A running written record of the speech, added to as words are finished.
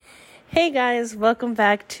Hey guys, welcome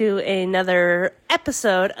back to another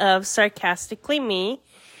episode of Sarcastically Me.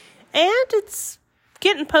 And it's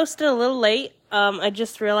getting posted a little late. I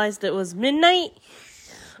just realized it was midnight.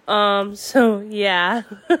 So yeah.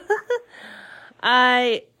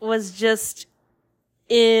 I was just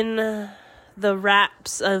in the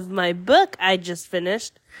wraps of my book I just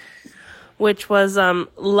finished, which was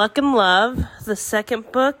Luck and Love, the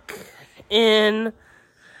second book in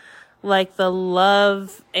like the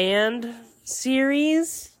Love and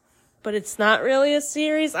series, but it's not really a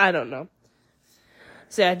series. I don't know.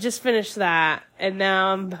 So yeah, I just finished that, and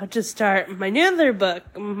now I'm about to start my other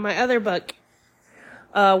book,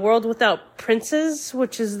 World Without Princes,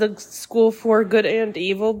 which is the School for Good and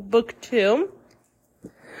Evil book 2.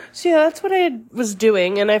 So yeah, that's what I was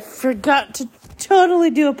doing, and I forgot to totally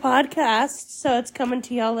do a podcast, so it's coming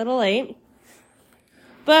to y'all a little late.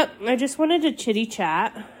 But I just wanted to chitty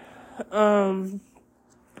chat.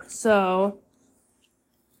 So,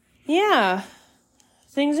 yeah,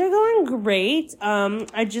 things are going great.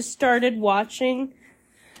 I just started watching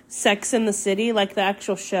Sex and the City, like the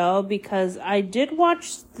actual show, because I did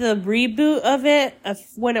watch the reboot of it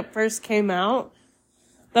when it first came out.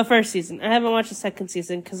 The first season. I haven't watched the second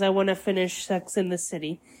season because I want to finish Sex and the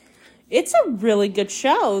City. It's a really good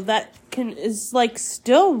show that is like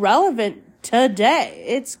still relevant today.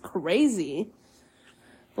 It's crazy.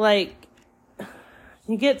 Like,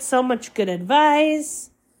 you get so much good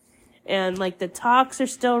advice, and, like, the talks are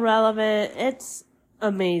still relevant. It's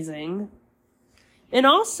amazing. And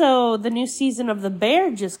also, the new season of The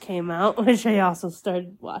Bear just came out, which I also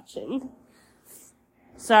started watching.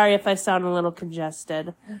 Sorry if I sound a little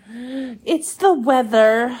congested. It's the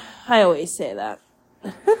weather. I always say that.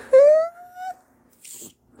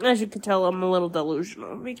 As you can tell, I'm a little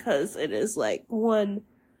delusional, because it is, like,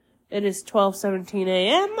 It is 12:17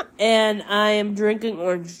 a.m. and I am drinking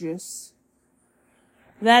orange juice.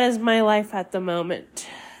 That is my life at the moment.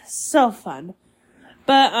 So fun.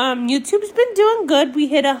 But YouTube's been doing good. We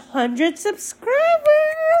hit 100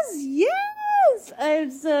 subscribers. Yes! I'm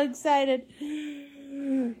so excited.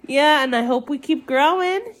 Yeah, and I hope we keep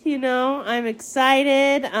growing. You know, I'm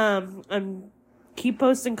excited. I'm keep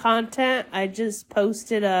posting content. I just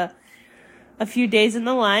posted a few days in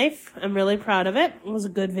the life. I'm really proud of it. It was a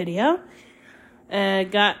good video.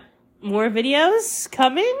 Got more videos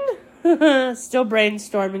coming. Still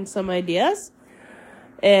brainstorming some ideas.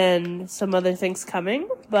 And some other things coming.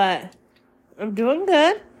 But I'm doing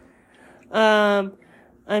good.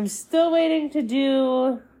 I'm still waiting to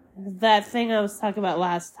do that thing I was talking about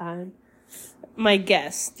last time. My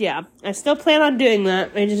guest. Yeah. I still plan on doing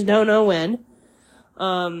that. I just don't know when.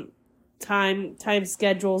 Time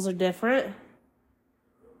schedules are different.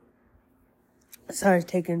 Sorry,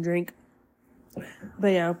 taking a drink. But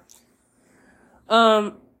yeah.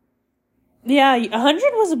 Yeah, 100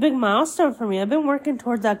 was a big milestone for me. I've been working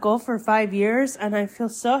toward that goal for 5 years, and I feel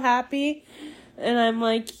so happy. And I'm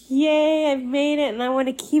like, yay, I've made it, and I want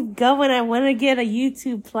to keep going. I want to get a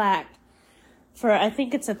YouTube plaque for, I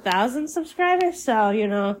think it's 1,000 subscribers. So, you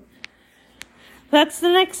know, that's the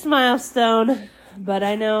next milestone. But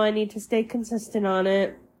I know I need to stay consistent on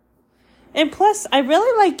it. And plus, I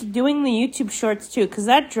really like doing the YouTube shorts too, because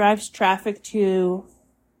that drives traffic to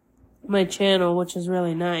my channel, which is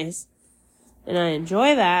really nice. And I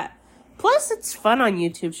enjoy that. Plus, it's fun on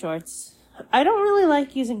YouTube shorts. I don't really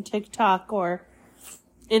like using TikTok or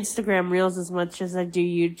Instagram Reels as much as I do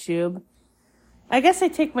YouTube. I guess I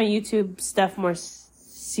take my YouTube stuff more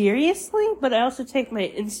seriously, but I also take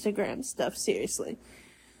my Instagram stuff seriously.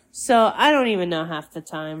 So, I don't even know half the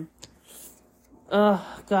time.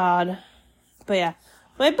 Oh, God. But yeah,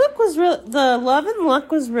 my book was the Love and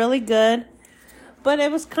Luck was really good, but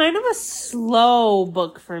it was kind of a slow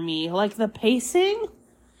book for me. Like, the pacing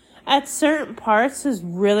at certain parts was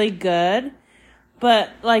really good,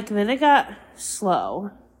 but, like, then it got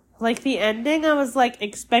slow. Like, the ending, I was, like,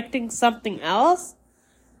 expecting something else,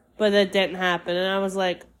 but that didn't happen, and I was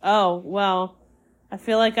like, oh, well, I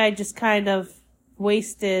feel like I just kind of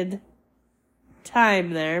wasted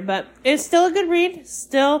time there, but it's still a good read,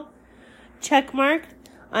 still check mark.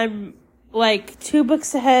 I'm like 2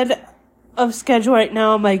 books ahead of schedule right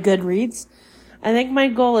now on my Goodreads. I think my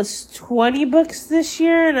goal is 20 books this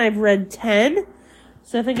year, and I've read 10.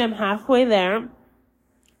 So I think I'm halfway there.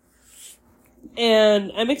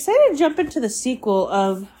 And I'm excited to jump into the sequel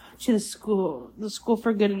to the School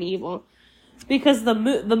for Good and Evil, because the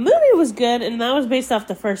movie was good, and that was based off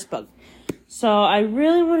the first book. So I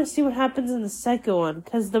really want to see what happens in the second one,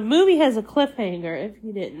 because the movie has a cliffhanger, if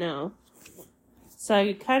you didn't know. So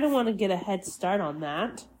I kind of want to get a head start on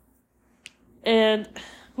that. And,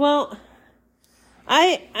 well,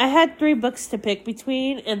 I had 3 books to pick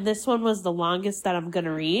between, and this one was the longest that I'm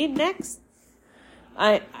gonna read next.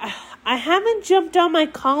 I haven't jumped on my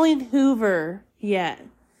Colleen Hoover yet.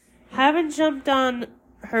 Haven't jumped on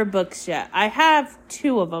her books yet. I have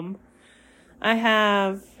 2 of them.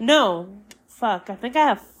 I think I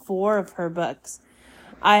have 4 of her books.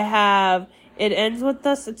 I have It Ends With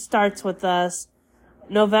Us, It Starts With Us,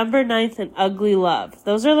 November 9th, and Ugly Love.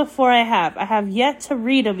 Those are the 4 I have. I have yet to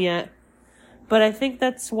read them yet, but I think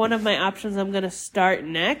that's one of my options I'm going to start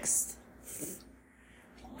next.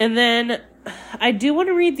 And then I do want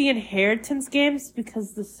to read the Inheritance Games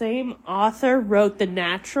because the same author wrote The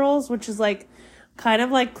Naturals, which is like kind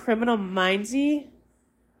of like Criminal Mindsy.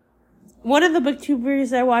 One of the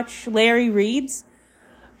booktubers I watch, Larry Reads,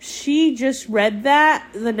 she just read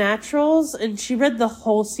The Naturals, and she read the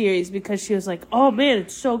whole series because she was like, oh man,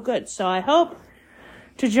 it's so good. So I hope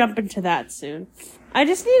to jump into that soon. I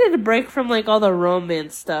just needed a break from like all the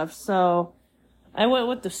romance stuff, so I went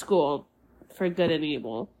with The School for Good and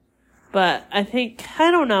Evil. But I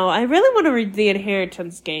don't know, I really want to read the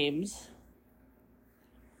Inheritance Games.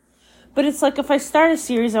 But it's like if I start a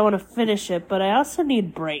series, I want to finish it, but I also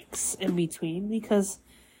need breaks in between because,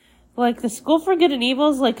 like, The School for Good and Evil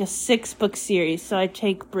is like a 6-book series, so I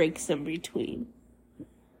take breaks in between.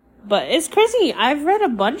 But it's crazy. I've read a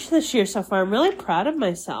bunch this year so far. I'm really proud of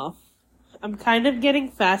myself. I'm kind of getting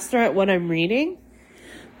faster at what I'm reading,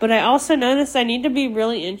 but I also noticed I need to be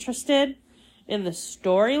really interested in the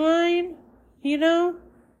storyline, you know?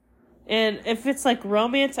 And if it's like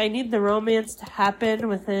romance, I need the romance to happen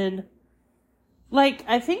within... Like,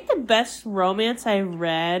 I think the best romance I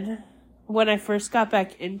read when I first got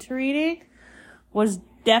back into reading was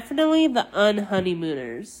definitely The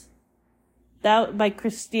Unhoneymooners. That by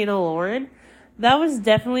Christina Lauren. That was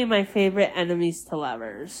definitely my favorite enemies to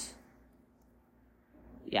lovers.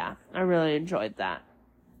 Yeah, I really enjoyed that.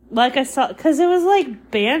 Like I saw, cause it was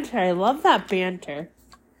like banter. I love that banter.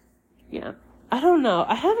 Yeah. I don't know.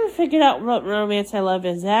 I haven't figured out what romance I love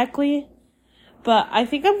exactly. But I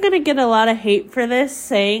think I'm gonna get a lot of hate for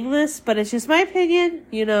saying this, but it's just my opinion,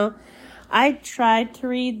 you know. I tried to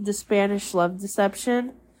read The Spanish Love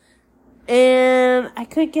Deception, and I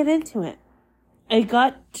couldn't get into it. I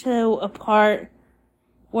got to a part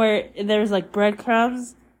where there was like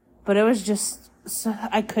breadcrumbs, but it was just,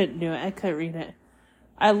 I couldn't do it. I couldn't read it.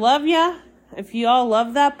 I love ya. If you all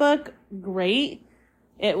love that book, great.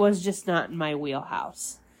 It was just not in my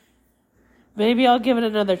wheelhouse. Maybe I'll give it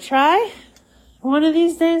another try one of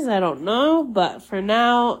these days, I don't know, but for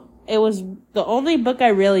now, it was the only book I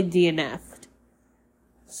really DNF'd.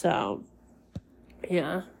 So,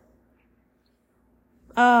 yeah.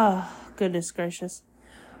 Oh, goodness gracious.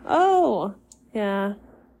 Oh, yeah.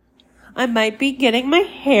 I might be getting my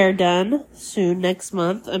hair done soon next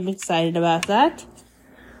month. I'm excited about that.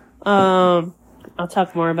 I'll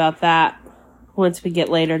talk more about that once we get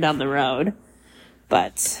later down the road.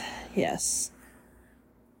 But, yes.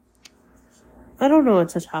 I don't know what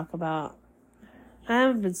to talk about. I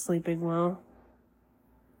haven't been sleeping well.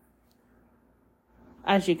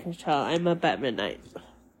 As you can tell, I'm up at midnight.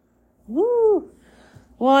 Woo!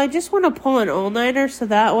 Well, I just want to pull an all-nighter so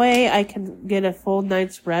that way I can get a full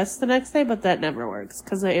night's rest the next day, but that never works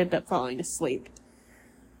because I end up falling asleep.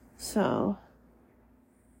 So,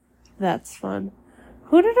 that's fun.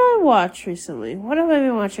 Who did I watch recently? What have I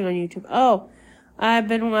been watching on YouTube? Oh, I've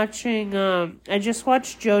been watching, I just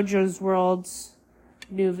watched JoJo's World's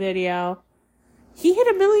new video. He hit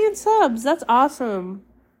 1 million subs. That's awesome.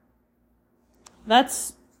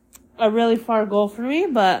 That's a really far goal for me,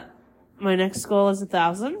 but my next goal is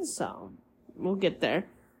 1,000, so we'll get there.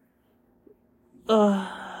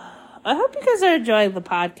 I hope you guys are enjoying the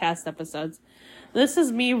podcast episodes. This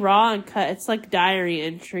is me raw and cut. It's like diary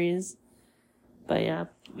entries. But yeah,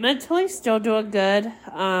 mentally still doing good.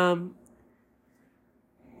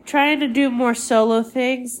 Trying to do more solo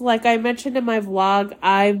things. Like I mentioned in my vlog,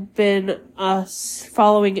 I've been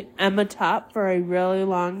following Emma Top for a really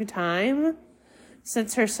long time.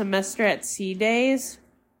 Since her semester at C Days.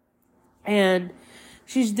 And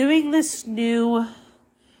she's doing this new,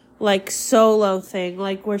 like, solo thing.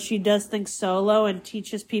 Like, where she does things solo and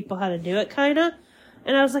teaches people how to do it, kind of.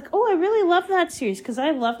 And I was like, oh, I really love that series. Because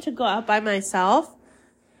I love to go out by myself.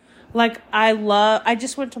 Like, I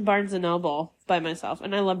just went to Barnes & Noble by myself,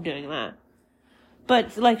 and I love doing that.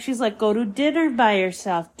 But, like, she's like, go to dinner by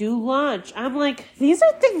yourself, do lunch. I'm like, these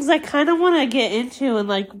are things I kind of want to get into and,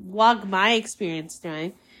 like, vlog my experience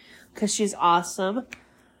doing. Because she's awesome.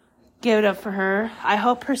 Give it up for her. I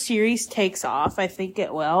hope her series takes off. I think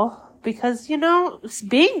it will. Because, you know,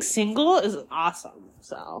 being single is awesome,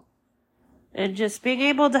 so. And just being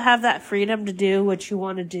able to have that freedom to do what you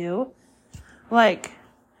want to do. Like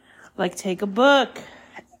take a book,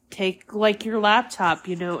 take like your laptop,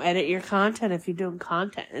 edit your content if you're doing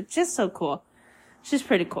content. It's just so cool. She's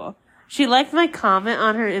pretty cool. She liked my comment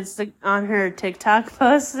on her TikTok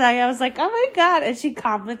post. And I was like, oh my God. And she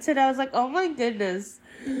commented. I was like, oh my goodness.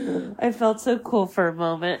 I felt so cool for a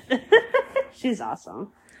moment. She's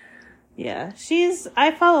awesome. Yeah,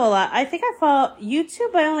 I follow a lot. I think I follow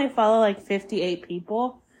YouTube. I only follow like 58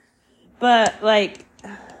 people, but like,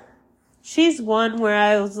 she's one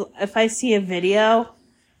where if I see a video,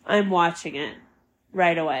 I'm watching it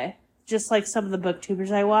right away. Just like some of the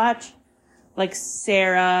booktubers I watch, like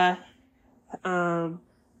Sarah,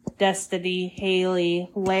 Destiny,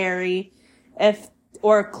 Haley, Larry,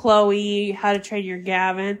 or Chloe, How to Train Your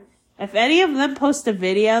Gavin. If any of them post a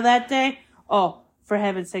video that day, oh, for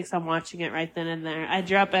heaven's sakes, I'm watching it right then and there. I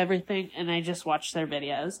drop everything and I just watch their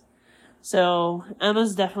videos. So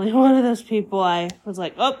Emma's definitely one of those people I was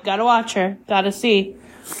like, oh, gotta watch her. Gotta see.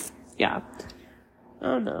 Yeah.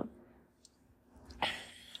 Oh no.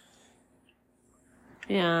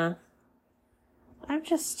 Yeah. I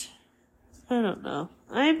don't know.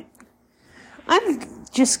 I'm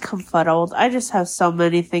just confuddled. I just have so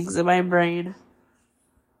many things in my brain.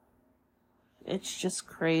 It's just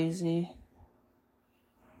crazy.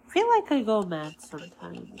 I feel like I go mad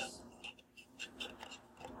sometimes.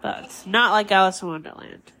 But not like Alice in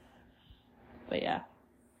Wonderland. But yeah.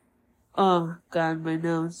 Oh God, my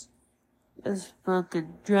nose is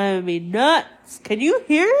fucking driving me nuts. Can you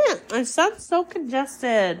hear it? I sound so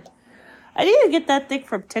congested. I need to get that thing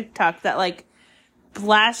from TikTok that like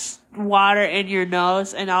blasts water in your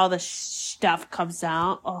nose and all the stuff comes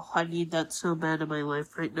out. Oh, I need that so bad in my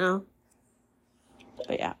life right now.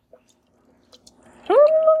 But yeah.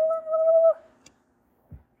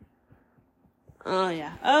 Oh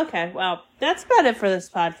yeah. Okay, well, that's about it for this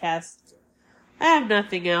podcast. I have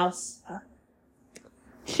nothing else.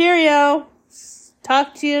 Cheerio.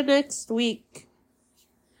 Talk to you next week.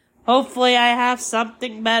 Hopefully I have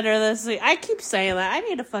something better this week. I keep saying that. I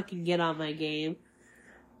need to fucking get on my game.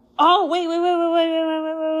 Oh,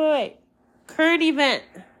 wait. Current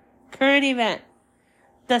event.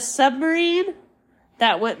 The submarine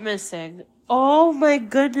that went missing. Oh my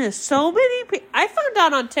goodness. So many people. I found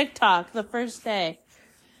out on TikTok the first day.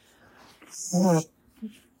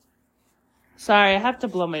 Sorry, I have to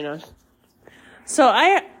blow my nose.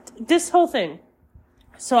 This whole thing.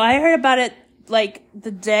 So I heard about it like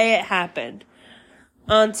the day it happened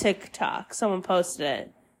on TikTok. Someone posted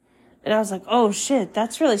it. And I was like, oh shit,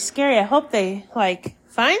 that's really scary. I hope they like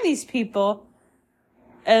find these people.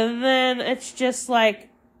 And then it's just like,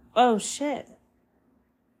 oh shit.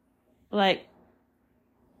 Like,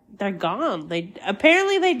 they're gone.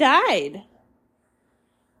 Apparently they died.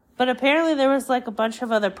 But apparently there was like a bunch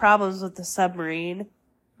of other problems with the submarine.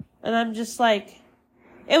 And I'm just like,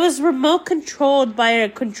 it was remote controlled by a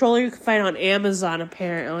controller you can find on Amazon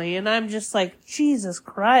apparently. And I'm just like, Jesus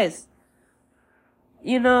Christ.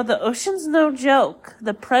 The ocean's no joke.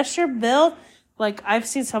 The pressure built, like I've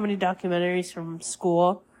seen so many documentaries from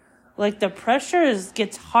school. Like the pressure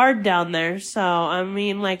gets hard down there. So, I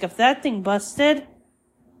mean, like if that thing busted,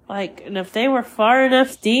 like, and if they were far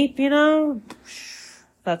enough deep,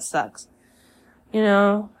 that sucks.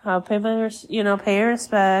 I'll pay your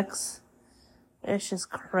respects. It's just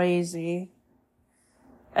crazy.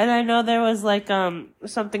 And I know there was like,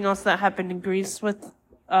 something else that happened in Greece with,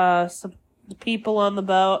 some people on the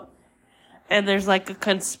boat. And there's like a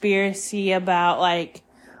conspiracy about like,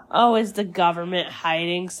 oh, is the government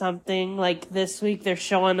hiding something? Like this week they're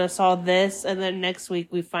showing us all this, and then next week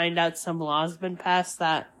we find out some law's been passed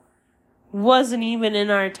that wasn't even in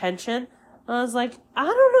our attention. I was like, I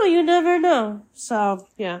don't know, you never know. So,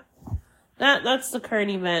 yeah. That's the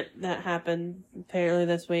current event that happened apparently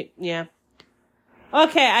this week. Yeah.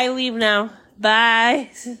 Okay, I leave now. Bye.